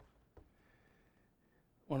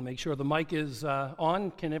Want to make sure the mic is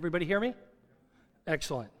on. Can everybody hear me?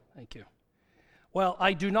 Excellent. Thank you. Well,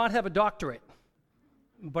 I do not have a doctorate,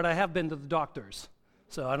 but I have been to the doctors,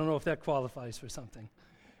 so I don't know if that qualifies for something.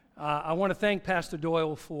 I want to thank Pastor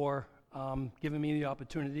Doyle for giving me the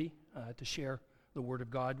opportunity to share the Word of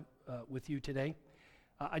God with you today.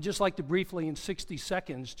 I'd just like to briefly, in 60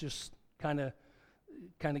 seconds, just kind of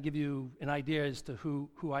give you an idea as to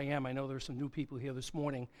who I am. I know there's some new people here this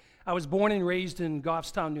morning. I was born and raised in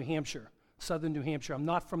Goffstown, New Hampshire, southern New Hampshire. I'm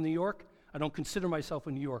not from New York. I don't consider myself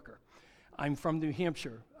a New Yorker. I'm from New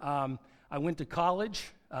Hampshire. I went to college,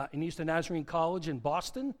 in Eastern Nazarene College in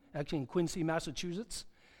Boston, actually in Quincy, Massachusetts.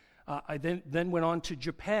 I then went on to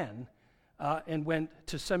Japan and went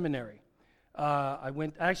to seminary. I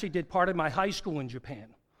actually did part of my high school in Japan.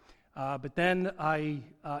 But then I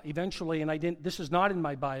eventually, and I didn't, this is not in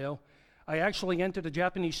my bio, I actually entered a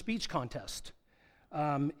Japanese speech contest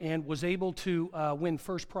and was able to win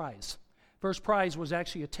first prize. First prize was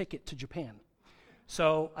actually a ticket to Japan.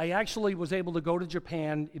 So I actually was able to go to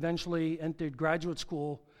Japan, eventually entered graduate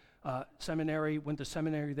school, seminary, went to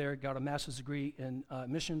seminary there, got a master's degree in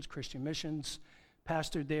missions, Christian missions,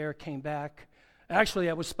 pastored there, came back. Actually,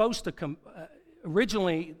 I was supposed to come,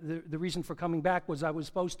 originally the reason for coming back was I was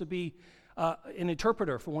supposed to be an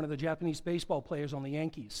interpreter for one of the Japanese baseball players on the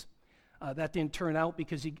Yankees. That didn't turn out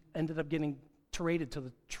because he ended up getting traded to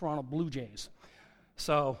the Toronto Blue Jays.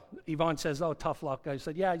 So Yvonne says, "Oh, tough luck." I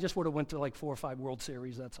said, "Yeah, I just would have went to like 4 or 5 World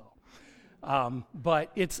Series. That's all."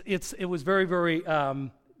 But it was very, very,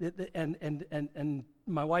 and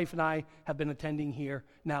my wife and I have been attending here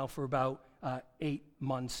now for about 8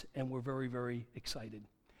 months, and we're very, very excited.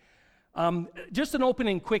 Just an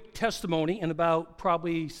opening quick testimony in about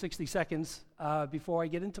probably 60 seconds before I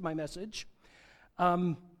get into my message.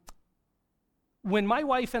 When my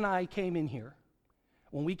wife and I came in here,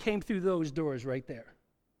 when we came through those doors right there,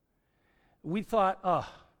 we thought,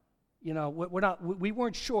 we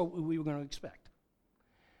weren't sure what we were going to expect.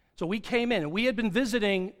 So we came in, and we had been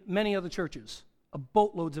visiting many other churches,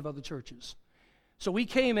 boatloads of other churches. So we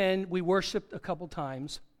came in, we worshiped a couple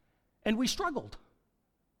times, and we struggled.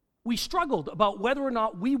 We struggled about whether or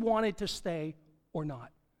not we wanted to stay or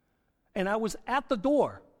not. And I was at the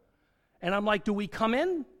door, and I'm like, do we come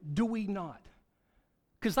in? Do we not?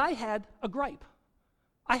 Because I had a gripe.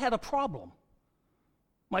 I had a problem.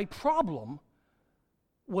 My problem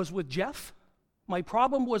was with Jeff. My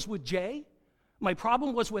problem was with Jay. My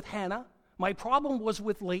problem was with Hannah. My problem was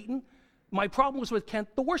with Leighton. My problem was with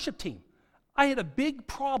Kent, the worship team. I had a big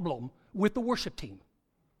problem with the worship team.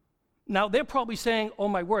 Now, they're probably saying, "Oh,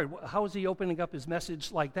 my word, how is he opening up his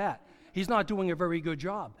message like that? He's not doing a very good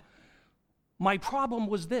job." My problem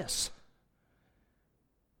was this.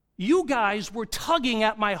 You guys were tugging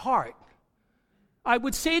at my heart. I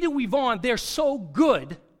would say to Yvonne, they're so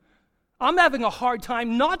good, I'm having a hard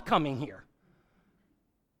time not coming here.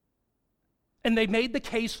 And they made the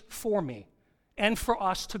case for me and for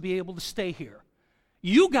us to be able to stay here.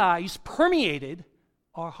 You guys permeated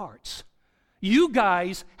our hearts. You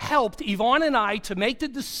guys helped Yvonne and I to make the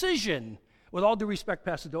decision. With all due respect,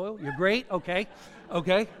 Pastor Doyle, you're great, okay.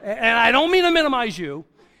 And I don't mean to minimize you,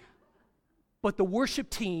 but the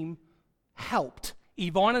worship team helped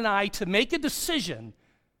Yvonne and I to make a decision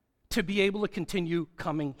to be able to continue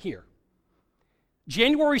coming here.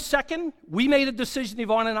 January 2nd, we made a decision,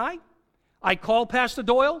 Yvonne and I. I called Pastor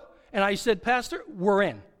Doyle, and I said, "Pastor, we're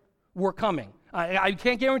in. We're coming. I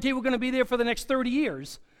can't guarantee we're going to be there for the next 30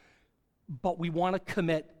 years, but we want to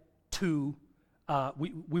commit to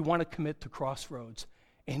we want to commit to Crossroads."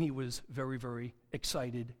 And he was very, very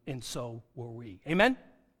excited, and so were we. Amen?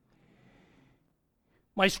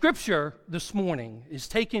 My scripture this morning is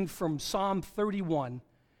taken from Psalm 31,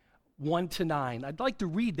 1-9. I'd like to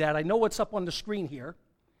read that. I know what's up on the screen here.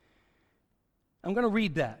 I'm going to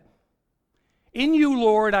read that. "In you,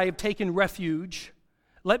 Lord, I have taken refuge.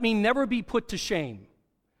 Let me never be put to shame.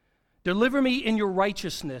 Deliver me in your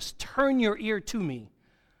righteousness. Turn your ear to me.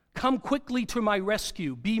 Come quickly to my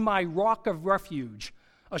rescue. Be my rock of refuge,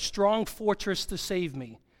 a strong fortress to save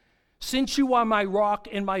me. Since you are my rock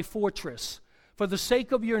and my fortress, for the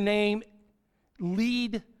sake of your name,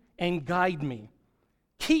 lead and guide me.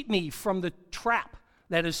 Keep me from the trap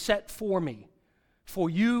that is set for me, for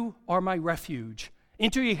you are my refuge.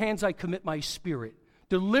 Into your hands I commit my spirit.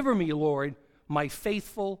 Deliver me, Lord, my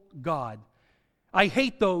faithful God. I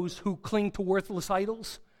hate those who cling to worthless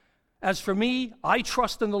idols. As for me, I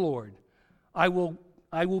trust in the Lord. I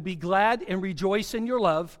will be glad and rejoice in your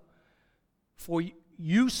love, for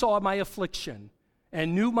you saw my affliction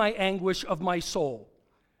and knew my anguish of my soul.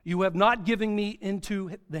 You have not given me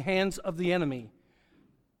into the hands of the enemy.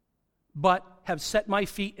 but have set my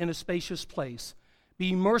feet in a spacious place.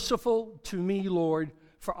 Be merciful to me, Lord,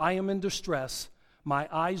 for I am in distress. My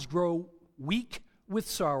eyes grow weak with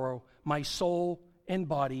sorrow, my soul and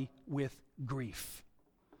body with grief.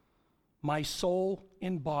 My soul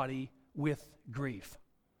and body with grief.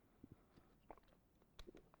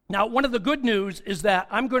 Now, one of the good news is that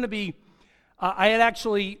I'm going to be, I had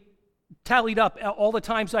actually tallied up all the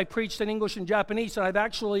times I preached in English and Japanese, and I've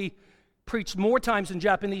actually preached more times in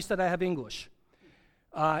Japanese than I have English.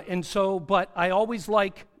 But I always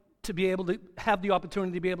like to be able to have the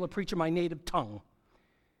opportunity to be able to preach in my native tongue.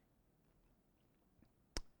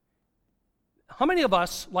 How many of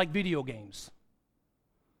us like video games?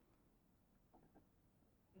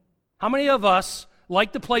 How many of us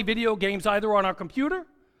like to play video games either on our computer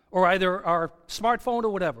or either our smartphone or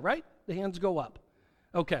whatever, right? The hands go up.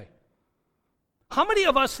 Okay. How many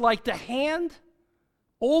of us like to hand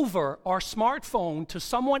over our smartphone to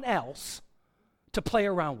someone else to play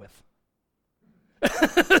around with?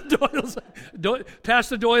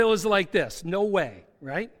 Pastor Doyle is like this. No way,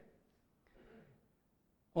 right?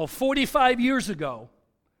 Well, 45 years ago,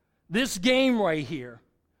 this game right here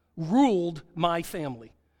ruled my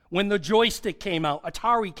family. When the joystick came out,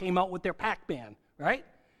 Atari came out with their Pac-Man, right?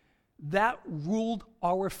 That ruled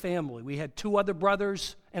our family. We had 2 other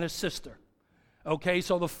brothers and a sister. Okay,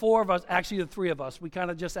 so the 4 of us, actually the 3 of us, we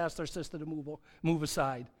kind of just asked our sister to move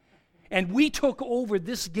aside. And we took over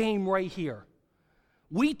this game right here.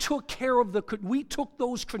 We took care of we took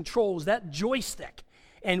those controls, that joystick,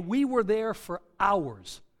 and we were there for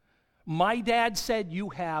hours. My dad said, you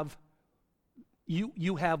have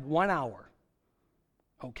 1 hour.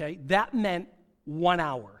 Okay, that meant 1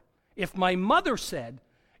 hour. If my mother said,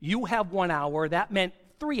 you have 1 hour, that meant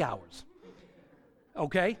 3 hours.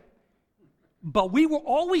 Okay? But we were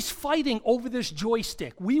always fighting over this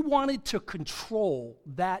joystick. We wanted to control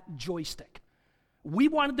that joystick. We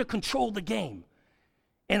wanted to control the game.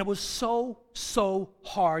 And it was so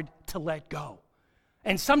hard to let go.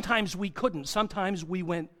 And sometimes we couldn't. Sometimes we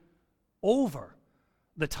went over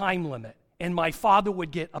the time limit, and my father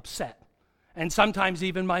would get upset. And sometimes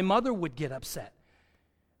even my mother would get upset.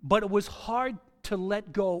 But it was hard to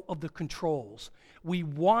let go of the controls. We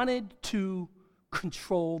wanted to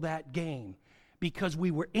control that game because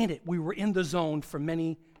we were in it. We were in the zone for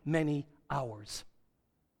many, many hours.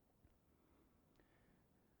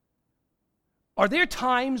 Are there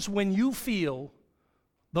times when you feel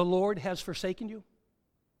the Lord has forsaken you?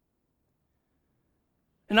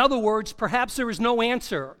 In other words, perhaps there is no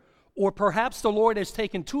answer, or perhaps the Lord has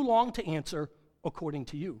taken too long to answer according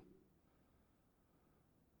to you.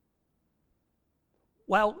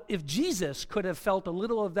 Well, if Jesus could have felt a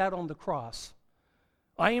little of that on the cross,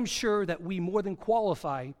 I am sure that we more than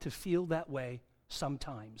qualify to feel that way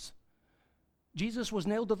sometimes. Jesus was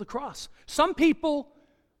nailed to the cross. Some people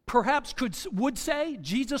perhaps would say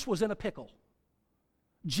Jesus was in a pickle.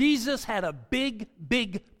 Jesus had a big,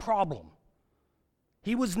 big problem.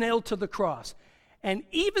 He was nailed to the cross. And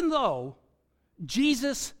even though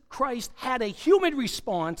Jesus Christ had a human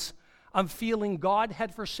response of feeling God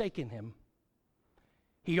had forsaken him,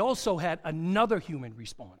 he also had another human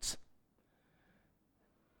response.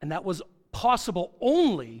 And that was possible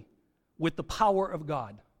only with the power of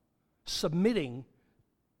God, submitting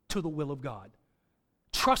to the will of God,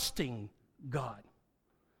 trusting God.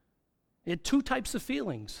 He had 2 types of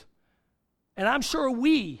feelings. And I'm sure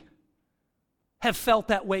we have felt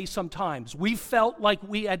that way sometimes. We felt like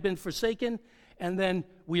we had been forsaken, and then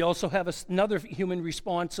we also have another human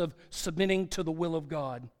response of submitting to the will of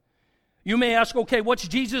God. You may ask, okay, what's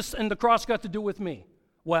Jesus and the cross got to do with me?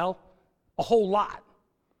 Well, a whole lot.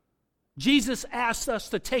 Jesus asked us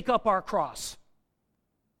to take up our cross.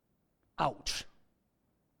 Ouch.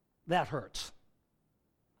 That hurts.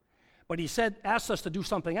 But he asked us to do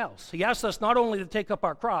something else. He asked us not only to take up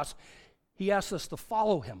our cross, he asked us to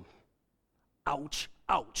follow him. Ouch,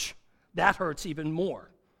 ouch. That hurts even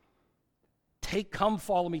more. Come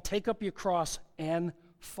follow me. Take up your cross and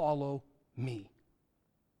follow me.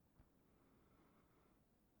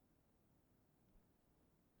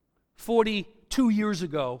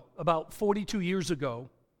 About 42 years ago,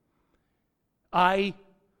 I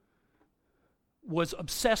was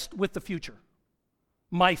obsessed with the future,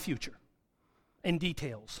 my future, in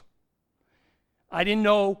details. I didn't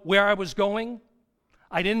know where I was going.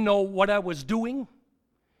 I didn't know what I was doing.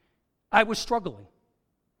 I was struggling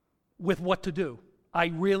with what to do. I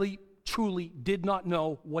really, truly did not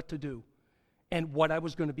know what to do and what I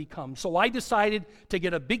was going to become. So I decided to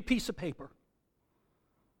get a big piece of paper,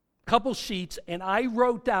 couple sheets, and I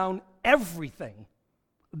wrote down everything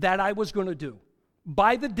that I was going to do.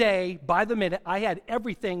 By the day, by the minute, I had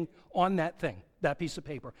everything on that thing, that piece of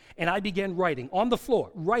paper. And I began writing on the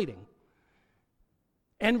floor, writing.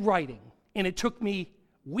 And it took me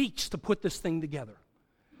weeks to put this thing together.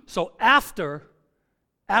 So after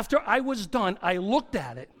I was done, I looked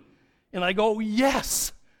at it and I go,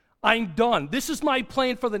 yes, I'm done. This is my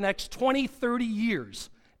plan for the next 20, 30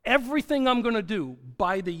 years. Everything I'm going to do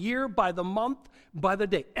by the year, by the month, by the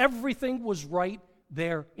day, everything was right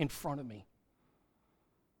there in front of me.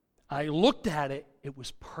 I looked at it, it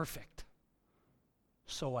was perfect.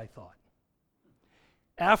 So I thought.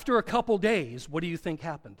 After a couple days, what do you think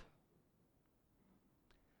happened?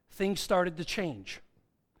 Things started to change.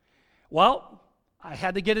 Well, I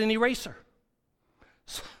had to get an eraser.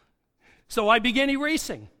 So I began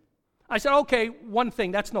erasing. I said, okay, one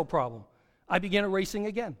thing, that's no problem. I began erasing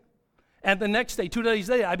again. And the next day, 2 days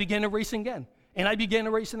later, I began erasing again. And I began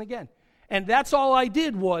erasing again. And that's all I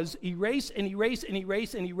did was erase and erase and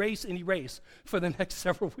erase and erase and erase for the next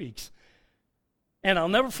several weeks. And I'll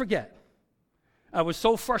never forget, I was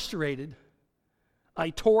so frustrated,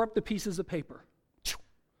 I tore up the pieces of paper,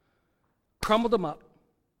 crumbled them up,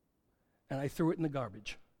 and I threw it in the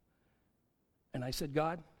garbage. And I said,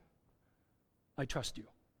 God, I trust you.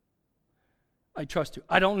 I trust you.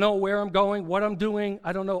 I don't know where I'm going, what I'm doing.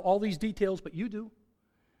 I don't know all these details, but you do.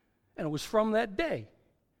 And it was from that day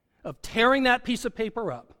of tearing that piece of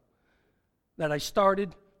paper up that I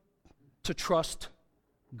started to trust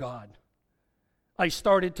God. I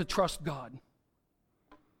started to trust God.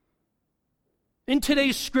 In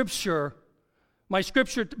today's scripture, my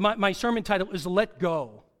sermon title is Let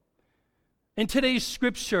Go. In today's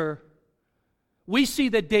scripture, we see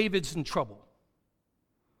that David's in trouble.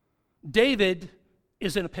 David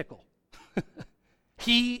is in a pickle.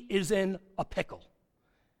 He is in a pickle.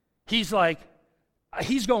 He's going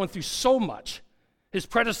through so much. His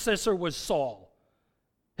predecessor was Saul.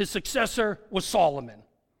 His successor was Solomon.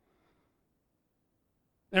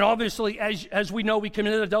 And obviously, as we know, he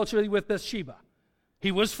committed adultery with Bathsheba.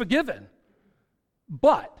 He was forgiven.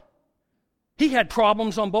 But he had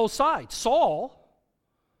problems on both sides. Saul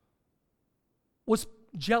was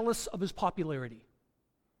jealous of his popularity.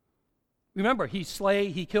 Remember, he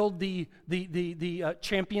killed the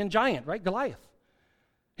champion giant, right? Goliath.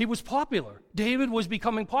 He was popular. David was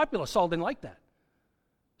becoming popular. Saul didn't like that.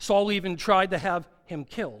 Saul even tried to have him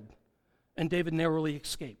killed, and David narrowly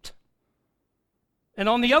escaped. And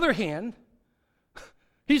on the other hand,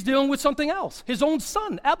 he's dealing with something else. His own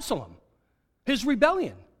son, Absalom, his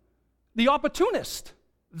rebellion, the opportunist,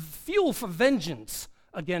 fuel for vengeance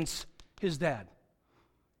against his dad.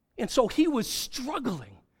 And so he was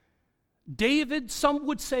struggling. David, some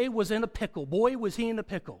would say, was in a pickle. Boy, was he in a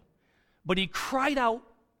pickle. But he cried out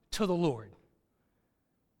to the Lord.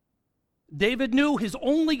 David knew his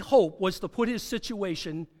only hope was to put his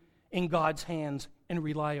situation in God's hands and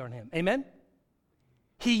rely on him. Amen?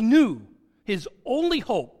 He knew his only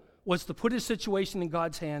hope was to put his situation in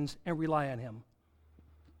God's hands and rely on him.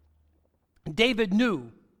 David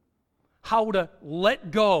knew how to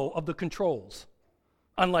let go of the controls,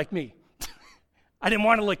 unlike me. I didn't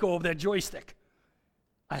want to let go of that joystick.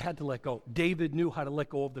 I had to let go. David knew how to let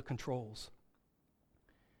go of the controls.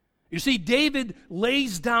 You see, David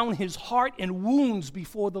lays down his heart and wounds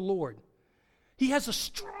before the Lord. He has a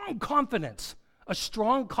strong confidence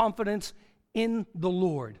in the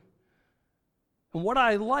Lord. And what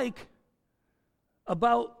I like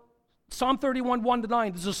about Psalm 31,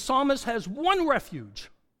 1-9, is the psalmist has one refuge,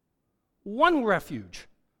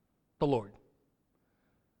 the Lord.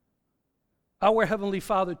 Our Heavenly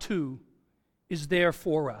Father, too, is there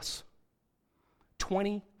for us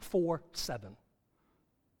 24/7,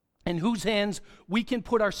 in whose hands we can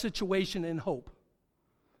put our situation in hope.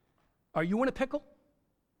 Are you in a pickle?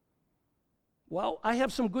 Well, I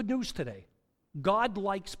have some good news today. God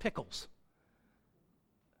likes pickles.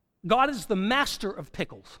 God is the master of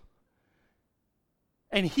pickles.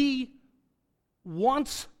 And He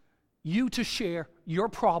wants you to share your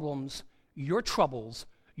problems, your troubles,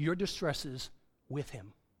 your distresses with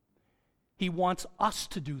Him. He wants us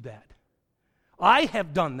to do that. I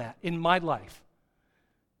have done that in my life.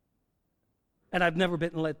 And I've never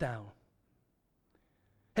been let down.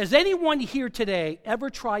 Has anyone here today ever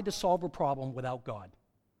tried to solve a problem without God?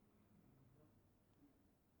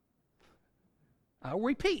 I'll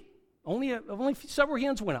repeat. Only several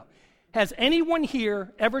hands went up. Has anyone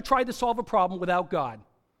here ever tried to solve a problem without God?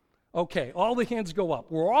 Okay, all the hands go up.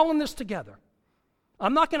 We're all in this together.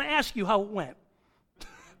 I'm not going to ask you how it went.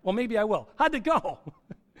 Well, maybe I will. How'd it go?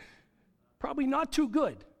 Probably not too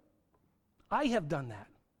good. I have done that.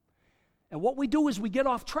 And what we do is we get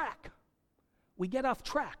off track. We get off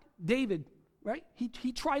track. David right?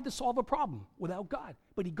 He tried to solve a problem without God,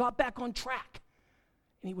 but he got back on track,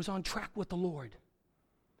 and he was on track with the Lord.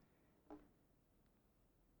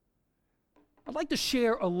 I'd like to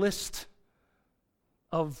share a list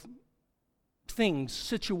of things,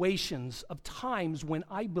 situations, of times when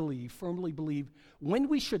I firmly believe, when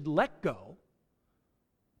we should let go,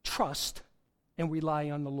 trust, and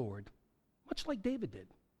rely on the Lord, much like David did.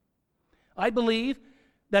 I believe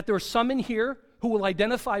that there are some in here who will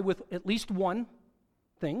identify with at least one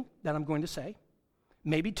thing that I'm going to say,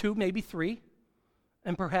 maybe two, maybe three,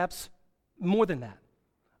 and perhaps more than that.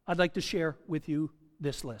 I'd like to share with you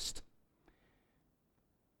this list.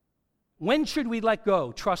 When should we let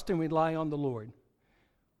go, trust, and rely on the Lord?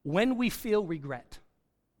 When we feel regret.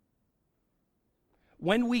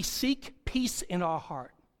 When we seek peace in our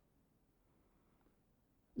heart.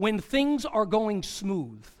 When things are going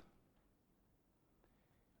smooth.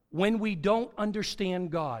 When we don't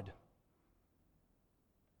understand God.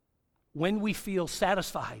 When we feel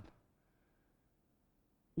satisfied.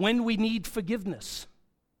 When we need forgiveness.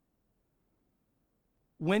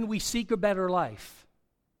 When we seek a better life.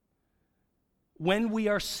 When we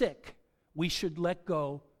are sick, we should let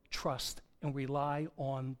go, trust, and rely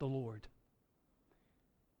on the Lord.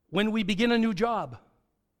 When we begin a new job,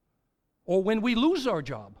 or when we lose our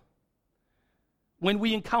job, when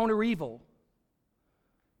we encounter evil,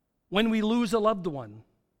 when we lose a loved one,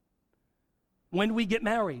 when we get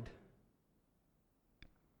married,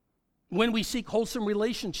 when we seek wholesome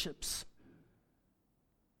relationships,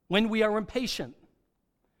 when we are impatient,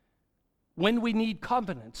 when we need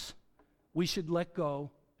confidence, we should let go,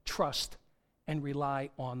 trust, and rely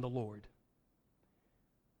on the Lord.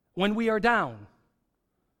 When we are down,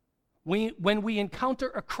 when we encounter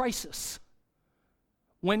a crisis,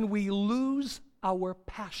 when we lose our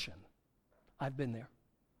passion, I've been there.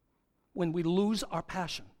 When we lose our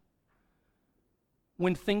passion,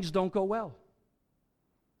 when things don't go well,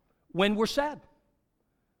 when we're sad,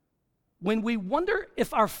 when we wonder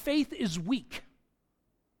if our faith is weak,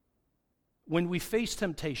 when we face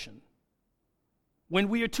temptation, when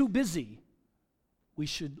we are too busy, we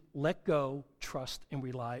should let go, trust, and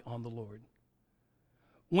rely on the Lord.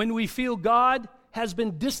 When we feel God has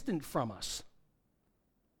been distant from us,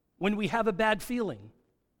 when we have a bad feeling,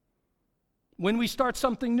 when we start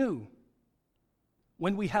something new,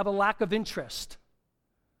 when we have a lack of interest,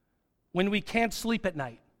 when we can't sleep at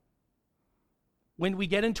night, when we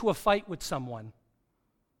get into a fight with someone,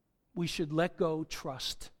 we should let go,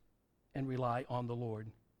 trust, and rely on the Lord.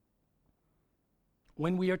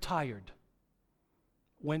 When we are tired,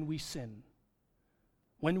 when we sin,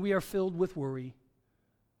 when we are filled with worry,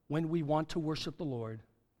 when we want to worship the Lord,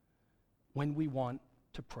 when we want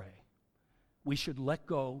to pray, we should let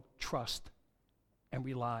go, trust, and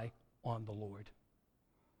rely on the Lord.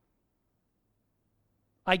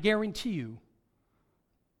 I guarantee you,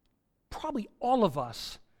 probably all of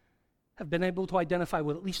us have been able to identify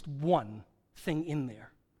with at least one thing in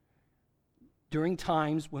there during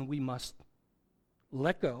times when we must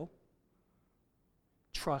let go,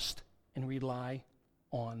 trust, and rely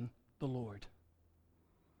on the Lord.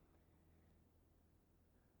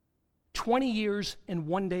 20 years and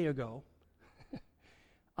one day ago,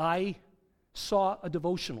 I saw a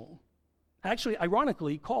devotional, actually,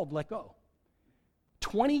 ironically, called Let Go.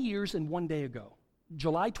 20 years and one day ago,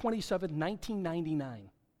 July 27, 1999.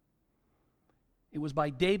 It was by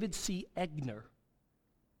David C. Egner.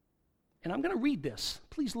 And I'm going to read this.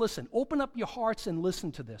 Please listen. Open up your hearts and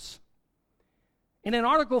listen to this. In an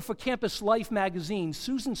article for Campus Life magazine,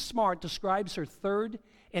 Susan Smart describes her third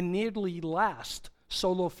and nearly last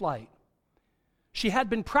solo flight. She had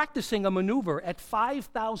been practicing a maneuver at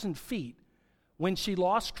 5,000 feet when she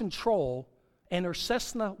lost control and her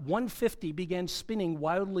Cessna 150 began spinning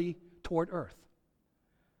wildly toward Earth.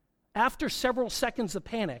 After several seconds of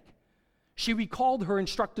panic, she recalled her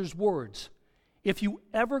instructor's words, "If you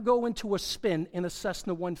ever go into a spin in a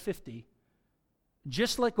Cessna 150,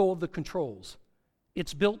 just let go of the controls.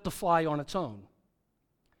 It's built to fly on its own."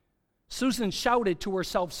 Susan shouted to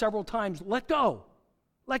herself several times, "Let go!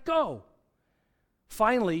 Let go!"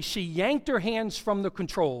 Finally, she yanked her hands from the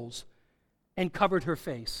controls and covered her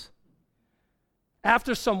face.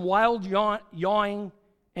 After some wild yawing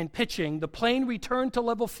and pitching, the plane returned to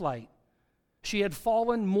level flight. She had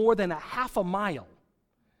fallen more than a half a mile,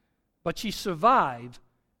 but she survived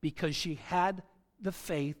because she had the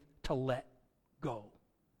faith to let go.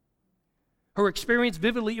 Her experience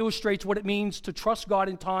vividly illustrates what it means to trust God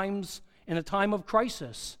in a time of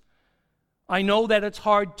crisis. I know that it's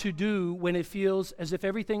hard to do when it feels as if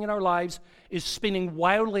everything in our lives is spinning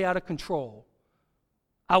wildly out of control.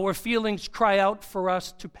 Our feelings cry out for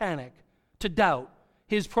us to panic, to doubt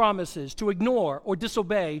his promises, to ignore or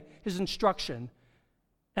disobey his instruction,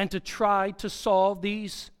 and to try to solve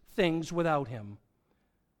these things without him.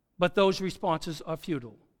 But those responses are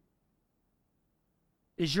futile.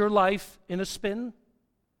 Is your life in a spin?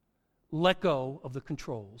 Let go of the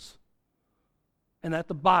controls. And at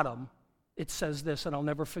the bottom, it says this, and I'll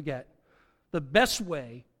never forget. The best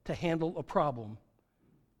way to handle a problem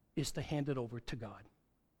is to hand it over to God.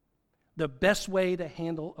 The best way to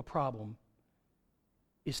handle a problem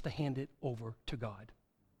is to hand it over to God.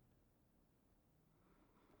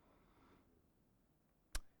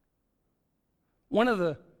 One of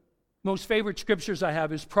the most favorite scriptures I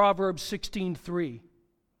have is Proverbs 16:3.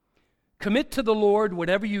 Commit to the Lord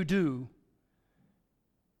whatever you do,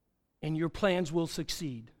 and your plans will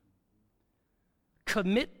succeed.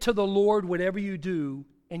 Commit to the Lord whatever you do,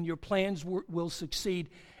 and your plans will succeed.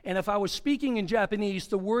 And if I was speaking in Japanese,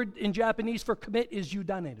 the word in Japanese for commit is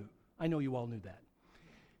yudaneru. I know you all knew that.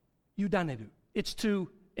 Yudaneru. It's to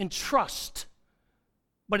entrust.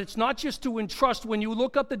 But it's not just to entrust. When you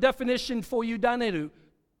look up the definition for yudaneru,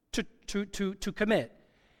 to commit,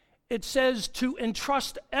 it says to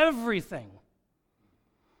entrust everything,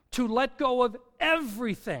 to let go of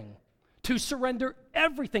everything, to surrender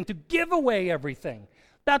everything, to give away everything.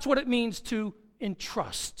 That's what it means to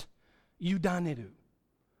entrust. Yudaneru.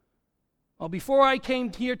 Well, before I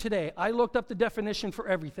came here today, I looked up the definition for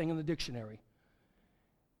everything in the dictionary.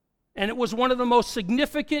 And it was one of the most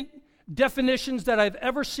significant definitions that I've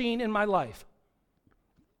ever seen in my life.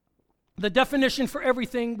 The definition for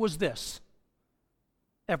everything was this: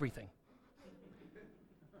 everything.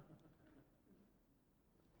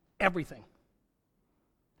 Everything.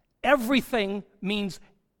 Everything means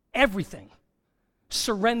everything.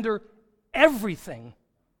 Surrender everything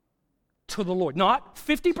to the Lord. Not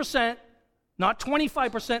 50%, not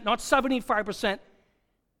 25%, not 75%.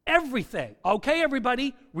 Everything. Okay,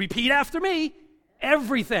 everybody, repeat after me.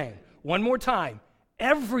 Everything. One more time.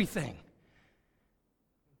 Everything.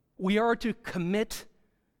 We are to commit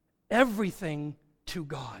everything to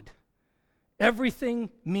God. Everything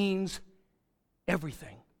means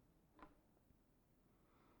everything.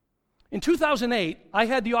 In 2008, I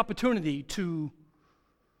had the opportunity to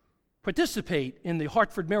participate in the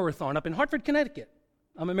Hartford Marathon up in Hartford, Connecticut.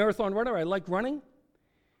 I'm a marathon runner. I like running.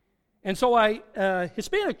 And so a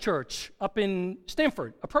Hispanic church up in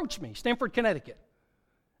Stamford approached me, Stamford, Connecticut.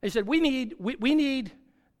 They said, we need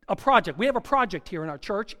a project. We have a project here in our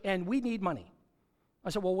church, and we need money. I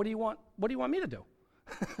said, well, what do you want me to do?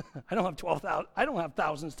 I don't have 12,000. I don't have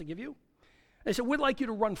thousands to give you. They said, we'd like you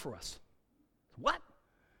to run for us. What?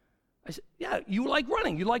 I said, yeah, you like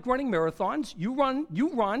running. You like running marathons. You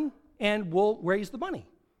run, and we'll raise the money.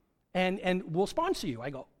 And we'll sponsor you. I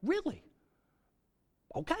go, really?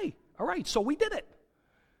 Okay, all right. So we did it.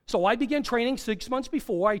 So I began training 6 months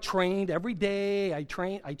before. I trained every day. I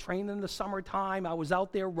trained in the summertime. I was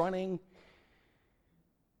out there running.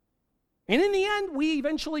 And in the end, we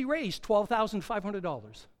eventually raised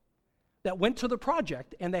 $12,500 that went to the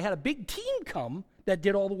project, and they had a big team come that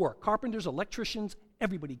did all the work. Carpenters, electricians,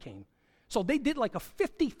 everybody came. So they did like a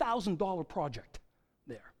 $50,000 project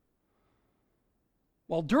there.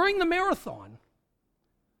 Well, during the marathon,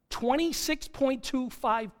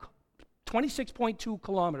 26.2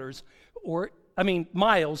 kilometers,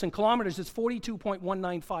 miles, and kilometers is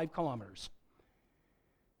 42.195 kilometers.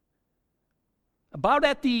 About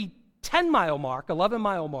at the 10-mile mark,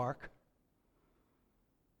 11-mile mark,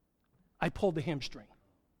 I pulled the hamstring.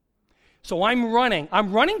 So I'm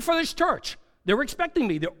running for this church. They're expecting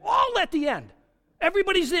me. They're all at the end.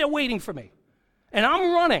 Everybody's there waiting for me. And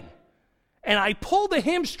I'm running. And I pull the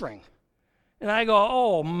hamstring. And I go,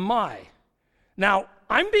 oh my. Now,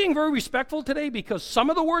 I'm being very respectful today because some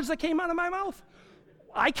of the words that came out of my mouth,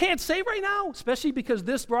 I can't say right now, especially because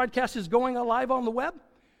this broadcast is going live on the web.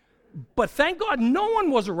 But thank God no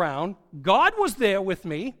one was around. God was there with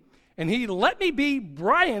me, and he let me be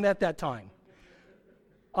Brian at that time.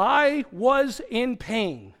 I was in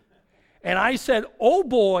pain. And I said, oh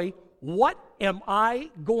boy, what am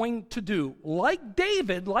I going to do? Like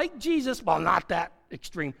David, like Jesus, well, not that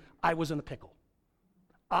extreme. I was in a pickle.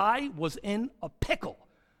 I was in a pickle.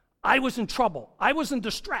 I was in trouble. I was in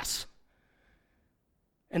distress.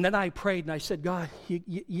 And then I prayed and I said, God,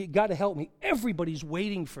 you got to help me. Everybody's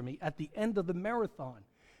waiting for me at the end of the marathon.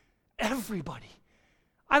 Everybody.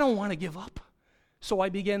 I don't want to give up. So I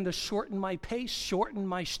began to shorten my pace, shorten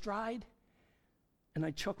my stride. And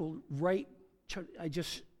I I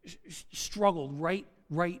just struggled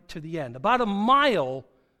right to the end. About a mile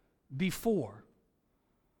before,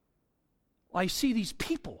 I see these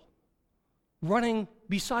people running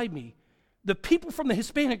beside me. The people from the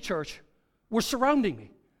Hispanic church were surrounding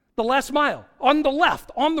me. The last mile, on the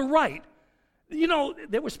left, on the right. You know,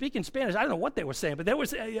 they were speaking Spanish. I don't know what they were saying, but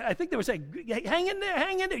I think they were saying, hang in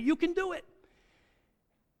there, you can do it.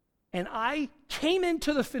 And I came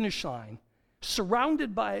into the finish line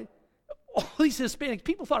surrounded by all these Hispanic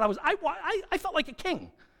people. I felt like a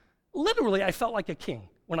king. Literally, I felt like a king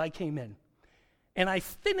when I came in. And I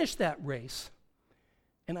finished that race,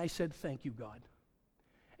 and I said, thank you, God.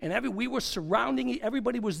 And we were surrounding,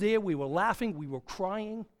 everybody was there, we were laughing, we were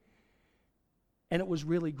crying, and it was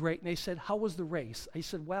really great. And they said, how was the race? I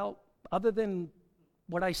said, well, other than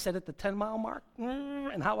what I said at the 10-mile mark,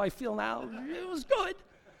 and how I feel now, it was good.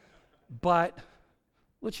 But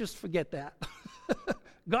let's just forget that.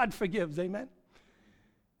 God forgives, amen?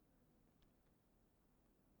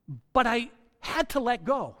 But I had to let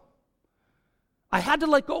go. I had to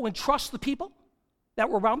let go and trust the people that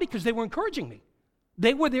were around me because they were encouraging me.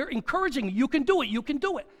 They were there encouraging me. You can do it. You can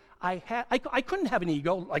do it. I couldn't have an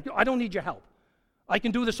ego. Like, I don't need your help. I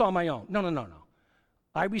can do this on my own. No.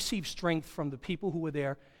 I received strength from the people who were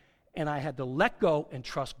there, and I had to let go and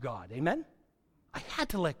trust God. Amen? I had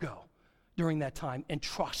to let go during that time and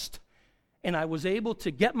trust. And I was able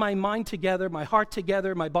to get my mind together, my heart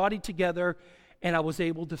together, my body together, and I was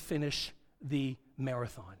able to finish the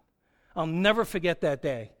marathon. I'll never forget that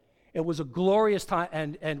day. It was a glorious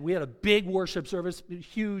time, and we had a big worship service, a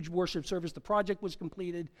huge worship service. The project was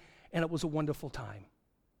completed, and it was a wonderful time.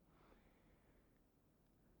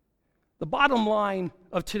 The bottom line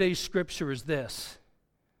of today's scripture is this.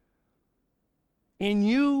 In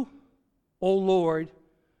you, O Lord,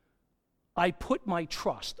 I put my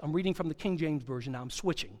trust. I'm reading from the King James Version now. I'm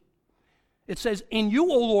switching. It says, in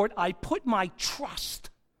you, O Lord, I put my trust.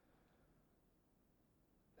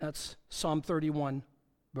 That's Psalm 31,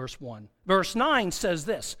 verse 1. Verse 9 says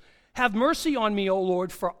this, have mercy on me, O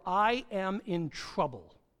Lord, for I am in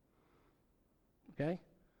trouble. Okay?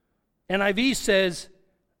 NIV says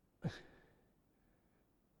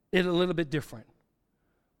it a little bit different.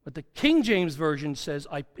 But the King James Version says,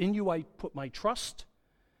 in you I put my trust.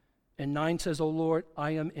 And 9 says, O Lord,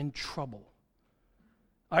 I am in trouble.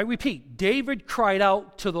 I repeat, David cried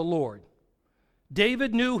out to the Lord.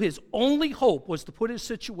 David knew his only hope was to put his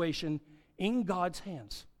situation in God's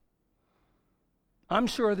hands. I'm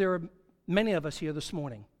sure there are many of us here this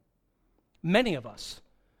morning, many of us,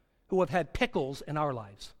 who have had pickles in our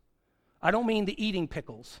lives. I don't mean the eating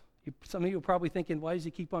pickles. Some of you are probably thinking, why does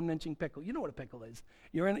he keep on mentioning pickle? You know what a pickle is.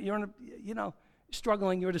 You're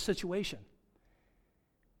struggling, you're in a situation.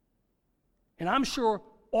 And I'm sure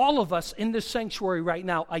all of us in this sanctuary right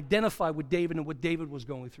now identify with David and what David was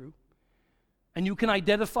going through. And you can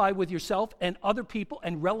identify with yourself and other people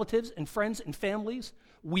and relatives and friends and families.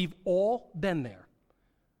 We've all been there.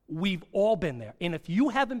 We've all been there. And if you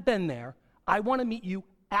haven't been there, I want to meet you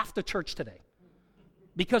after church today.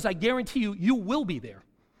 Because I guarantee you, you will be there.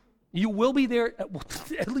 You will be there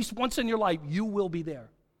at least once in your life. You will be there.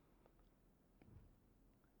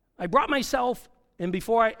 I brought myself, and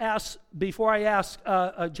before I ask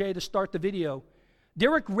Jay to start the video,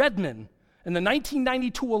 Derek Redmond in the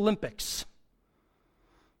 1992 Olympics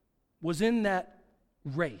was in that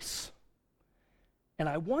race. And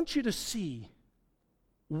I want you to see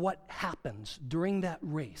what happens during that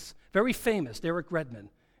race. Very famous, Derek Redmond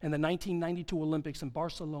in the 1992 Olympics in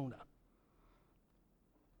Barcelona.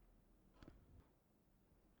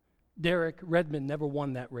 Derek Redmond never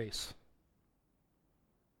won that race,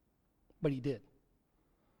 but he did.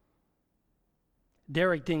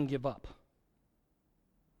 Derek didn't give up.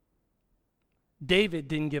 David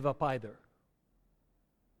didn't give up either.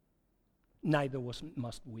 Neither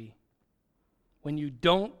must we. When you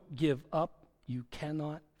don't give up, you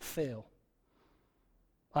cannot fail.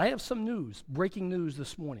 I have some news, breaking news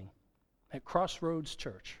this morning at Crossroads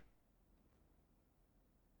Church.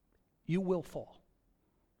 You will fall.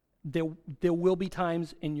 There will be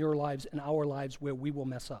times in your lives, in our lives, where we will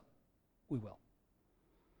mess up. We will.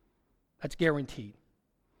 That's guaranteed.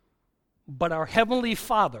 But our Heavenly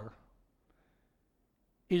Father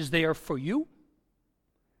is there for you,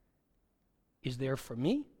 is there for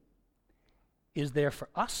me, is there for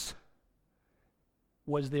us,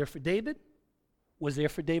 was there for David, was there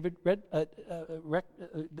for David,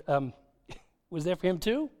 was there for him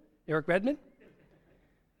too, Eric Redmond?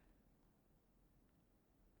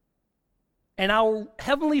 And our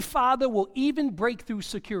Heavenly Father will even break through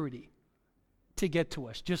security to get to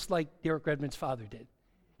us, just like Derek Redmond's father did.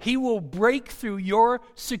 He will break through your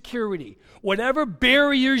security, whatever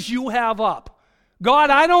barriers you have up.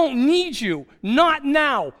 God, I don't need you. Not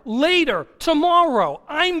now. Later. Tomorrow.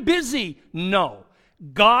 I'm busy. No.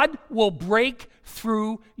 God will break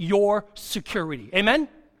through your security. Amen?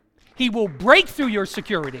 He will break through your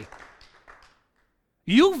security.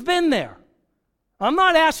 You've been there. I'm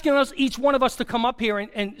not asking us, each one of us, to come up here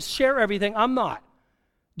and share everything. I'm not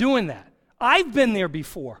doing that. I've been there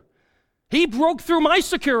before. He broke through my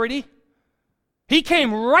security. He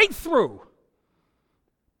came right through.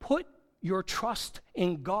 Put your trust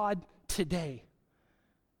in God today.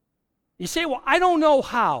 You say, well, I don't know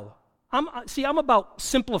how. I'm about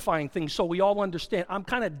simplifying things so we all understand. I'm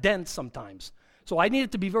kind of dense sometimes, so I need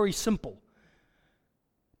it to be very simple.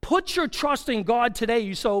 Put your trust in God today.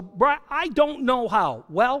 You say, I don't know how.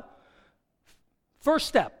 Well, first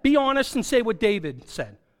step, be honest and say what David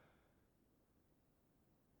said.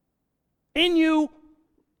 In you,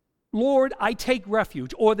 Lord, I take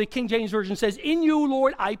refuge. Or the King James Version says, in you,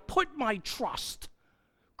 Lord, I put my trust.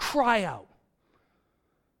 Cry out.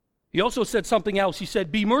 He also said something else. He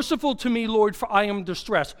said, be merciful to me, Lord, for I am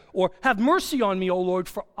distressed. Or have mercy on me, O Lord,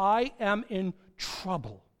 for I am in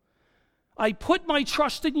trouble. I put my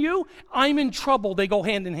trust in you. I'm in trouble. They go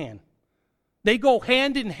hand in hand. They go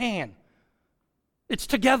hand in hand. It's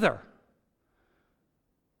together.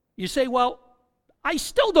 You say, well, I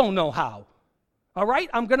still don't know how. All right?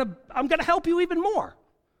 I'm gonna help you even more.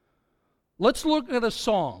 Let's look at a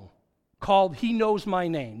song called He Knows My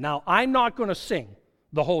Name. Now, I'm not going to sing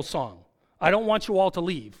the whole song. I don't want you all to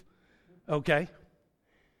leave. Okay?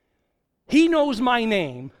 He Knows My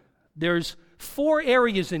Name. There's 4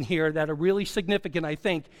 areas in here that are really significant, I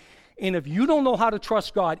think. And if you don't know how to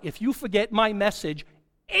trust God, if you forget my message,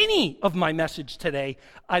 any of my message today,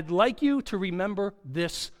 I'd like you to remember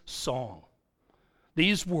this song.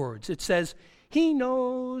 These words. It says, He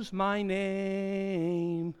knows my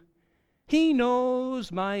name. He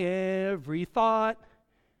knows my every thought.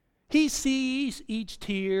 He sees each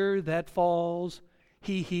tear that falls.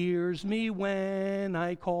 He hears me when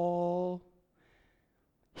I call.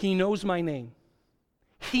 He knows my name.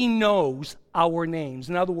 He knows our names.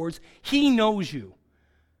 In other words, He knows you.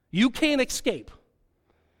 You can't escape.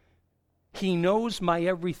 He knows my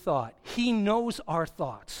every thought. He knows our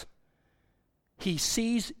thoughts. He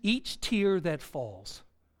sees each tear that falls.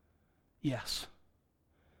 Yes.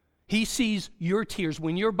 He sees your tears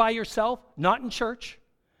when you're by yourself, not in church.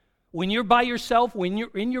 When you're by yourself, when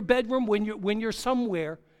you're in your bedroom, when you're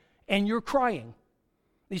somewhere and you're crying.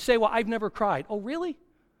 You say, well, I've never cried. Oh, really?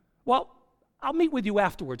 Well, I'll meet with you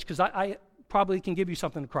afterwards because I probably can give you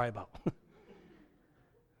something to cry about.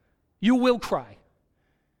 You will cry.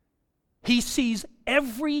 He sees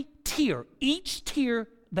every tear, each tear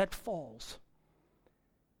that falls.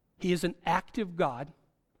 He is an active God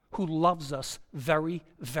who loves us very,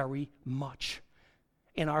 very much.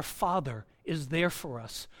 And our Father is there for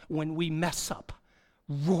us when we mess up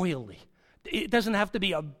royally. It doesn't have to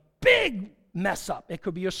be a big mess up. It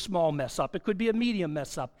could be a small mess up. It could be a medium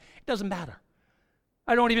mess up. It doesn't matter.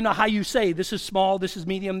 I don't even know how you say this is small, this is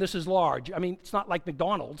medium, this is large. I mean, it's not like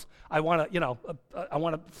McDonald's. I want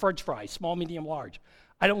a French fry, small, medium, large.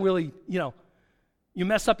 I don't really, you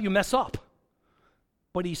mess up, you mess up.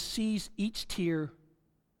 But He sees each tear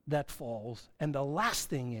that falls. And the last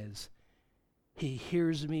thing is, He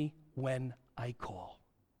hears me when I call.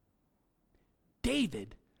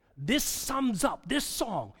 David, this sums up, this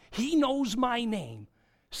song, He Knows My Name,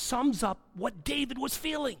 sums up what David was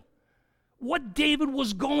feeling, what David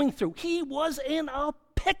was going through. He was in a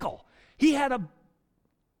pickle. He had a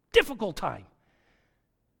difficult time.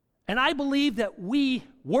 And I believe that we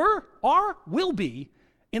will be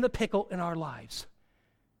in a pickle in our lives.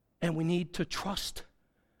 And we need to trust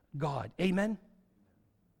God. Amen?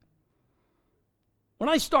 When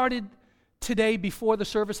I started today before the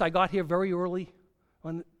service, I got here very early,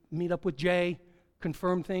 meet up with Jay,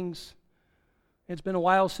 confirm things. It's been a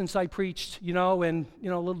while since I preached, and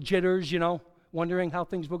little jitters, wondering how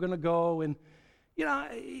things were going to go. And,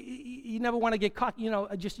 you never want to get caught, you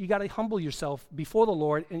got to humble yourself before the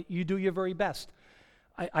Lord, and you do your very best.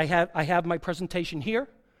 I have my presentation here,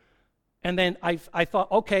 and then I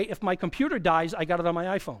thought, okay, if my computer dies, I got it on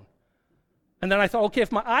my iPhone. And then I thought, okay,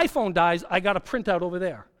 if my iPhone dies, I got a printout over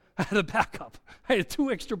there. I had a backup. I had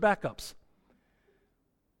 2 extra backups.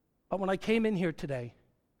 But when I came in here today,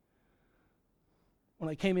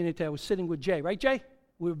 I was sitting with Jay. Right, Jay?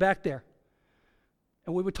 We were back there.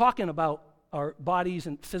 And we were talking about our bodies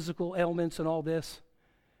and physical ailments and all this.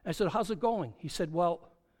 I said, how's it going? He said, well,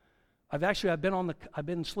 I've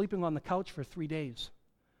been sleeping on the couch for 3 days.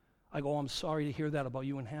 I go, I'm sorry to hear that about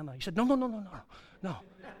you and Hannah. He said, no.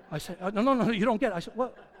 I said, no, you don't get it. I said,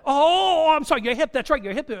 what? Oh, I'm sorry, your hip, that's right,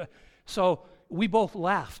 your hip. So we both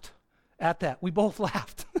laughed at that. We both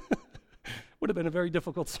laughed. Would have been a very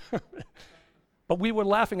difficult sermon. But we were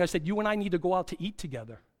laughing. I said, you and I need to go out to eat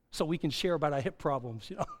together. so we can share about our hip problems,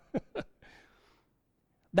 you know.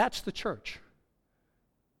 That's the church.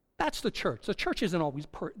 That's the church. The church isn't always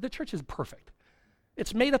the church isn't perfect.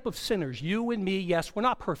 It's made up of sinners, you and me. Yes, we're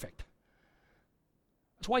not perfect.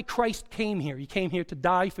 That's why Christ came here. He came here to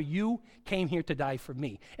die for you, came here to die for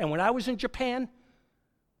me. And when I was in Japan,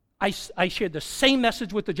 I shared the same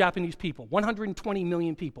message with the Japanese people, 120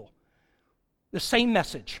 million people. The same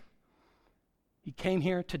message. He came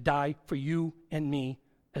here to die for you and me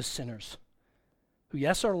as sinners, who,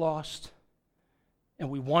 yes, are lost, and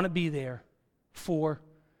we want to be there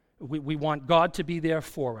we want God to be there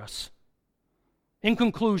for us. In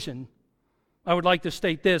conclusion, I would like to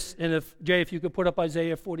state this, and if you could put up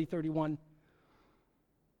Isaiah 40:31.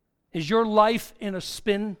 Is your life in a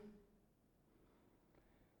spin?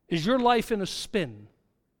 Is your life in a spin?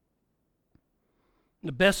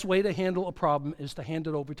 The best way to handle a problem is to hand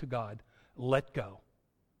it over to God. Let go.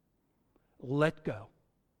 Let go.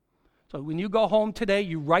 So when you go home today,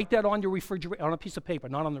 you write that on your refrigerator, on a piece of paper,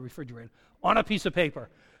 not on the refrigerator, on a piece of paper,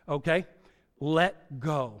 okay? Let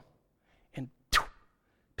go. And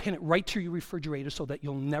pin it right to your refrigerator so that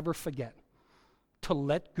you'll never forget to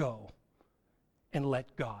let go and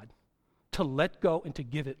let God. To let go and to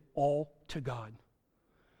give it all to God.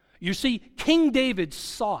 You see, King David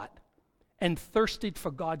sought and thirsted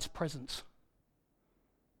for God's presence.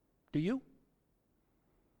 Do you?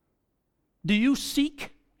 Do you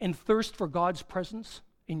seek and thirst for God's presence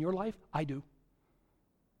in your life? I do.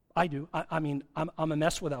 I do. I mean, I'm a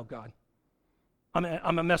mess without God.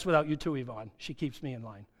 I'm a mess without you too, Yvonne. She keeps me in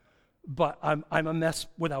line. But I'm a mess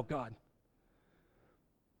without God.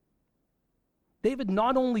 David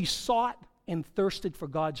not only sought and thirsted for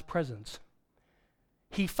God's presence,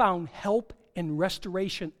 he found help and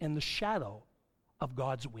restoration in the shadow of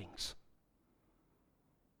God's wings.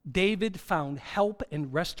 David found help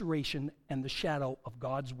and restoration in the shadow of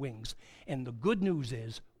God's wings. And the good news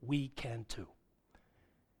is we can too.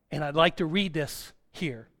 And I'd like to read this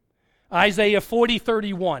here. Isaiah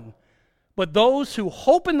 40:31. But those who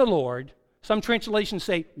hope in the Lord, some translations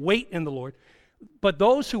say wait in the Lord, but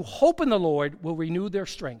those who hope in the Lord will renew their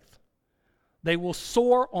strength. They will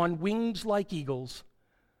soar on wings like eagles.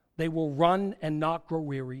 They will run and not grow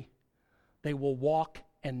weary. They will walk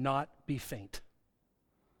and not be faint.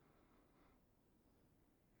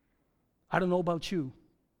 I don't know about you,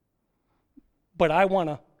 but I want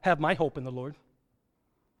to have my hope in the Lord.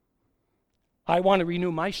 I want to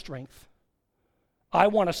renew my strength. I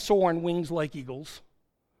want to soar on wings like eagles.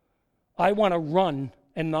 I want to run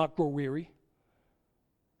and not grow weary.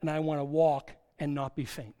 And I want to walk and not be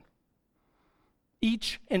faint.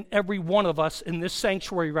 Each and every one of us in this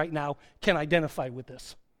sanctuary right now can identify with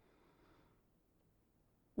this.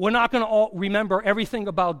 We're not going to all remember everything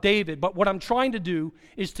about David, but what I'm trying to do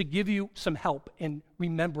is to give you some help in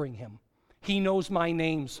remembering him. He Knows My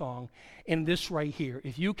Name song and this right here.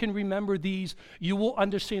 If you can remember these, you will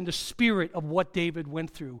understand the spirit of what David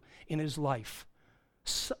went through in his life.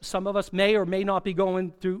 Some of us may or may not be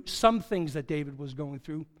going through some things that David was going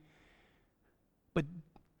through, but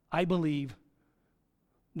I believe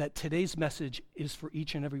that today's message is for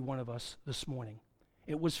each and every one of us this morning.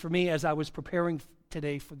 It was for me as I was preparing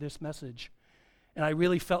today for this message, and I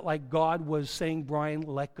really felt like God was saying, Brian,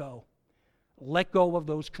 let go. Let go of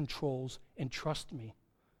those controls and trust me,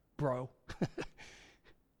 bro.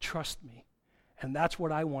 Trust me. And that's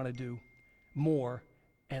what I want to do more,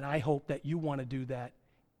 and I hope that you want to do that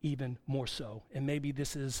even more so. And maybe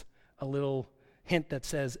this is a little hint that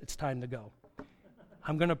says it's time to go.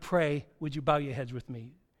 I'm going to pray. Would you bow your heads with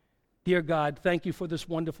me? Dear God, thank you for this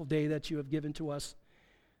wonderful day that you have given to us.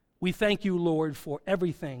 We thank you, Lord, for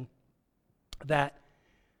everything that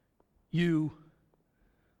you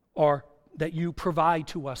provide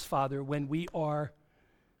to us, Father, when we are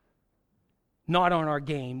not on our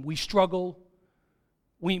game. We struggle.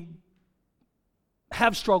 We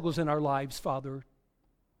have struggles in our lives, Father.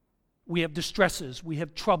 We have distresses. We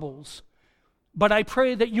have troubles. But I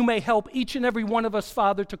pray that you may help each and every one of us,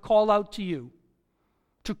 Father, to call out to you,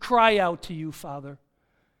 to cry out to you, Father,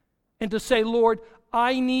 and to say, Lord,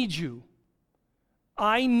 I need you.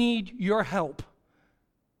 I need your help.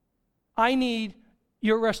 I need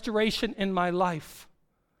your restoration in my life.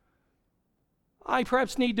 I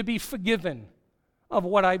perhaps need to be forgiven of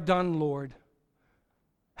what I've done, Lord.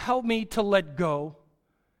 Help me to let go.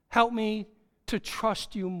 Help me to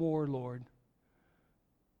trust you more, Lord.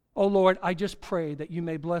 Oh, Lord, I just pray that you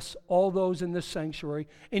may bless all those in this sanctuary,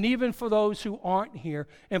 and even for those who aren't here,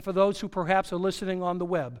 and for those who perhaps are listening on the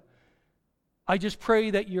web. I just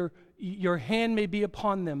pray that your hand may be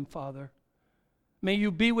upon them, Father. May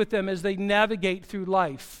you be with them as they navigate through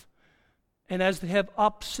life. And as they have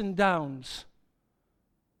ups and downs,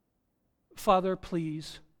 Father,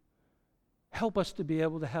 please help us to be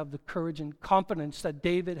able to have the courage and confidence that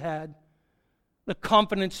David had, the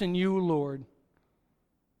confidence in you, Lord.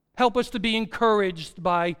 Help us to be encouraged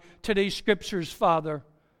by today's scriptures, Father.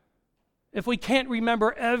 If we can't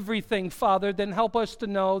remember everything, Father, then help us to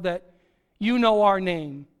know that you know our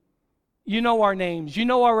name. You know our names. You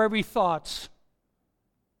know our every thoughts.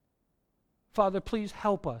 Father, please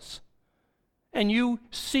help us. And you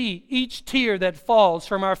see each tear that falls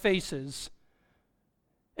from our faces.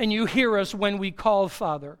 And you hear us when we call,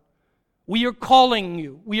 Father. We are calling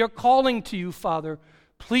you. We are calling to you, Father.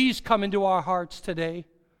 Please come into our hearts today.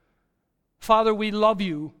 Father, we love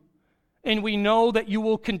you. And we know that you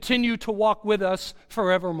will continue to walk with us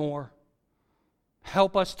forevermore.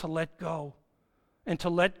 Help us to let go and to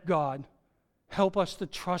let God. Help us to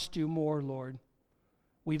trust you more, Lord.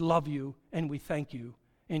 We love you and we thank you.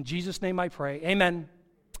 In Jesus' name I pray. Amen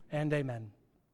and amen.